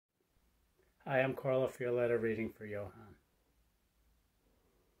I am Carla for your letter reading for Johann.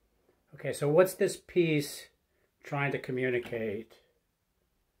 Okay, so what's this piece trying to communicate?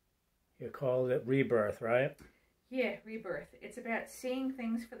 You called it rebirth, right? Yeah, rebirth. It's about seeing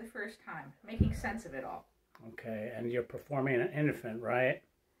things for the first time, making sense of it all. Okay, and you're performing an infant, right?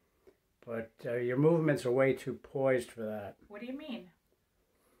 But your movements are way too poised for that. What do you mean?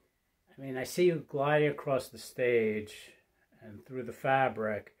 I mean, I see you gliding across the stage and through the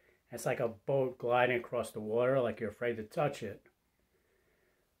fabric. It's like a boat gliding across the water, like you're afraid to touch it.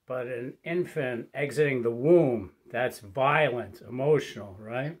 But an infant exiting the womb, that's violent, emotional,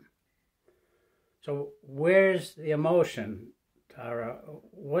 right? So where's the emotion, Tara?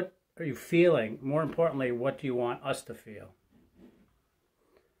 What are you feeling? More importantly, what do you want us to feel?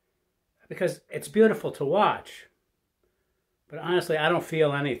 Because it's beautiful to watch, but honestly, I don't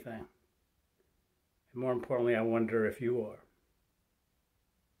feel anything. And more importantly, I wonder if you are.